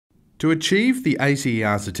To achieve the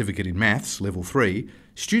ACER Certificate in Maths, Level 3,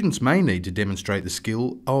 students may need to demonstrate the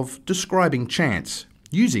skill of describing chance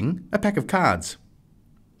using a pack of cards.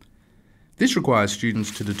 This requires students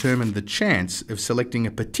to determine the chance of selecting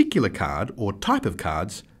a particular card or type of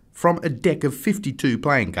cards from a deck of 52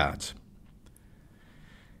 playing cards.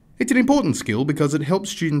 It's an important skill because it helps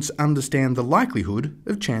students understand the likelihood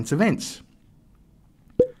of chance events.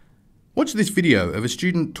 Watch this video of a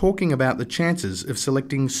student talking about the chances of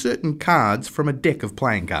selecting certain cards from a deck of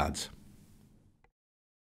playing cards.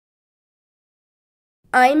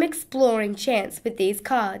 I'm exploring chance with these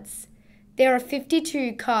cards. There are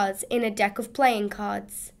 52 cards in a deck of playing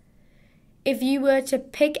cards. If you were to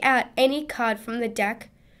pick out any card from the deck,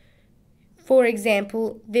 for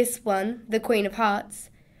example, this one, the Queen of Hearts,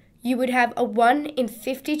 you would have a 1 in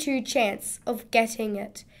 52 chance of getting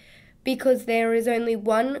it, because there is only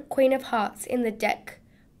one Queen of Hearts in the deck,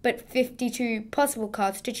 but 52 possible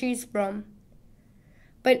cards to choose from.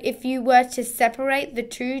 But if you were to separate the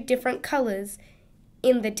two different colours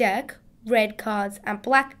in the deck, red cards and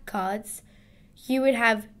black cards, you would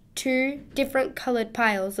have two different coloured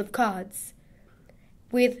piles of cards,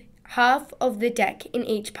 with half of the deck in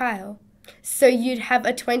each pile. So you'd have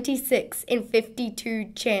a 26 in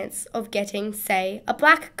 52 chance of getting, say, a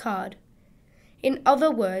black card. In other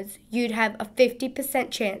words, you'd have a 50%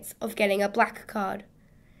 chance of getting a black card.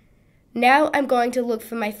 Now I'm going to look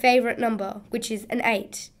for my favourite number, which is an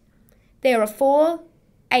 8. There are 4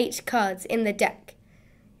 8 cards in the deck,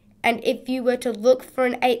 and if you were to look for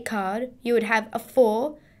an 8 card, you would have a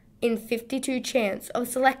 4 in 52 chance of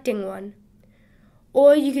selecting one.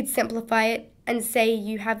 Or you could simplify it and say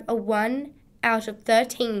you have a 1 out of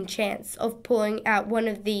 13 chance of pulling out one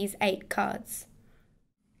of these 8 cards.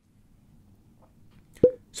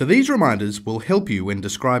 So these reminders will help you when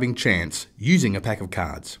describing chance using a pack of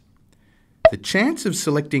cards. The chance of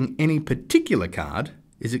selecting any particular card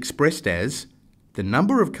is expressed as the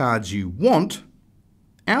number of cards you want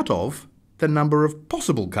out of the number of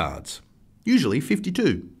possible cards, usually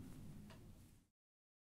 52.